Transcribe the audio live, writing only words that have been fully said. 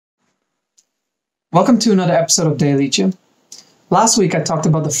Welcome to another episode of Daily Gym. Last week, I talked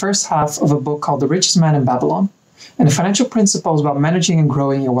about the first half of a book called The Richest Man in Babylon and the financial principles about managing and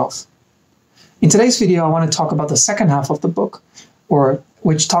growing your wealth. In today's video, I want to talk about the second half of the book,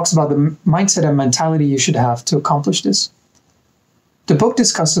 which talks about the mindset and mentality you should have to accomplish this. The book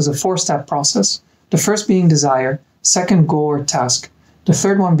discusses a four-step process, the first being desire, second goal or task, the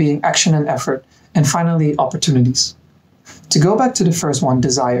third one being action and effort, and finally opportunities. To go back to the first one,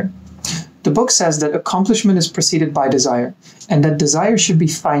 desire. The book says that accomplishment is preceded by desire, and that desire should be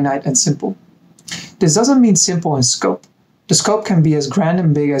finite and simple. This doesn't mean simple in scope. The scope can be as grand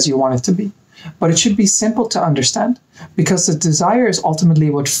and big as you want it to be, but it should be simple to understand, because the desire is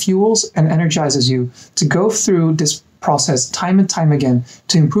ultimately what fuels and energizes you to go through this process time and time again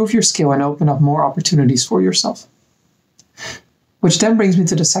to improve your skill and open up more opportunities for yourself. Which then brings me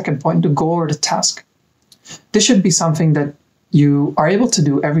to the second point, the goal or the task. This should be something that you are able to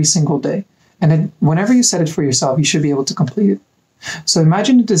do every single day. And then whenever you set it for yourself, you should be able to complete it. So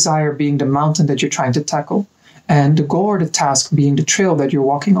imagine the desire being the mountain that you're trying to tackle, and the goal or the task being the trail that you're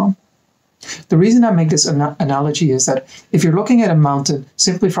walking on. The reason I make this analogy is that if you're looking at a mountain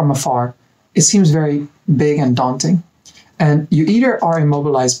simply from afar, it seems very big and daunting. And you either are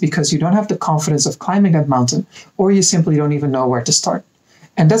immobilized because you don't have the confidence of climbing that mountain, or you simply don't even know where to start.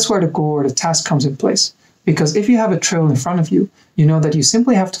 And that's where the goal or the task comes in place. Because if you have a trail in front of you, you know that you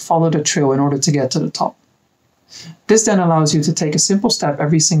simply have to follow the trail in order to get to the top. This then allows you to take a simple step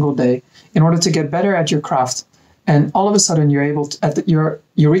every single day in order to get better at your craft. And all of a sudden, you're able to,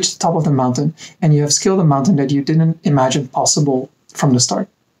 you reach the top of the mountain and you have scaled a mountain that you didn't imagine possible from the start.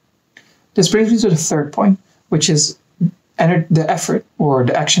 This brings me to the third point, which is the effort or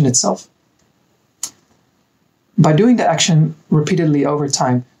the action itself. By doing the action repeatedly over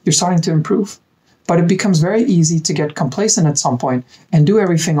time, you're starting to improve. But it becomes very easy to get complacent at some point and do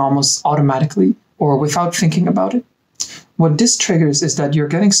everything almost automatically or without thinking about it. What this triggers is that you're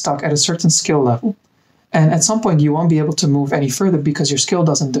getting stuck at a certain skill level. And at some point, you won't be able to move any further because your skill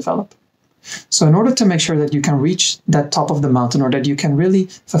doesn't develop. So in order to make sure that you can reach that top of the mountain or that you can really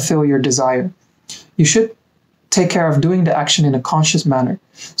fulfill your desire, you should take care of doing the action in a conscious manner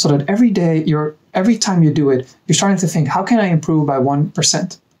so that every time you do it, you're starting to think, how can I improve by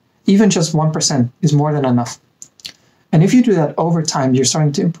 1%? Even just 1% is more than enough. And if you do that over time, you're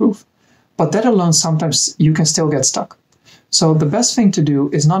starting to improve. But that alone, sometimes you can still get stuck. So the best thing to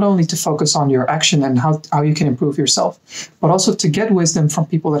do is not only to focus on your action and how you can improve yourself, but also to get wisdom from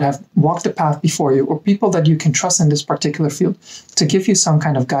people that have walked the path before you or people that you can trust in this particular field to give you some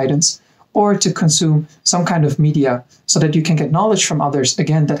kind of guidance or to consume some kind of media so that you can get knowledge from others,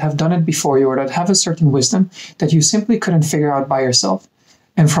 again, that have done it before you or that have a certain wisdom that you simply couldn't figure out by yourself.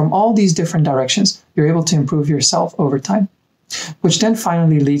 And from all these different directions, you're able to improve yourself over time, which then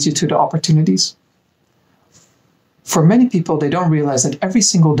finally leads you to the opportunities. For many people, they don't realize that every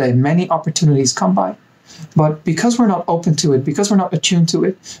single day, many opportunities come by. But because we're not open to it, because we're not attuned to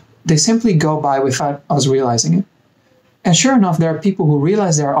it, they simply go by without us realizing it. And sure enough, there are people who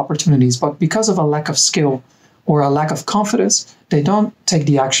realize there are opportunities, but because of a lack of skill or a lack of confidence, they don't take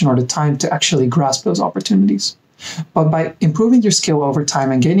the action or the time to actually grasp those opportunities. But by improving your skill over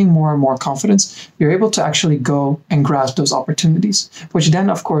time and gaining more and more confidence, you're able to actually go and grasp those opportunities, which then,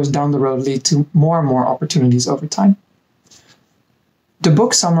 of course, down the road lead to more and more opportunities over time. The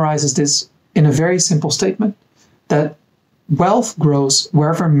book summarizes this in a very simple statement, that wealth grows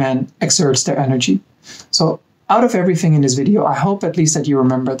wherever men exert their energy. So out of everything in this video, I hope at least that you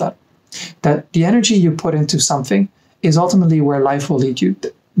remember that the energy you put into something is ultimately where life will lead you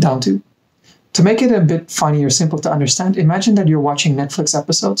down to. To make it a bit funny or simple to understand, imagine that you're watching Netflix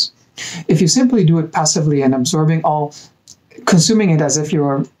episodes. If you simply do it passively and consuming it as if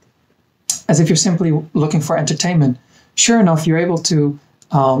you're simply looking for entertainment, sure enough, you're able to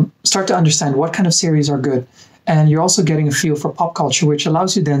start to understand what kind of series are good. And you're also getting a feel for pop culture, which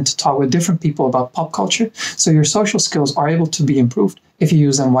allows you then to talk with different people about pop culture. So your social skills are able to be improved if you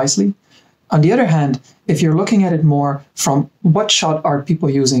use them wisely. On the other hand, if you're looking at it more from what shot are people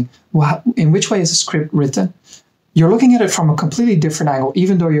using, in which way is a script written, you're looking at it from a completely different angle,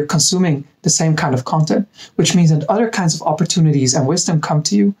 even though you're consuming the same kind of content, which means that other kinds of opportunities and wisdom come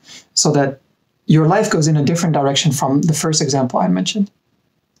to you so that your life goes in a different direction from the first example I mentioned.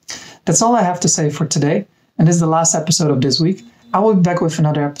 That's all I have to say for today, and this is the last episode of this week. I will be back with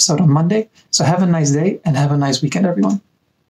another episode on Monday, so have a nice day and have a nice weekend, everyone.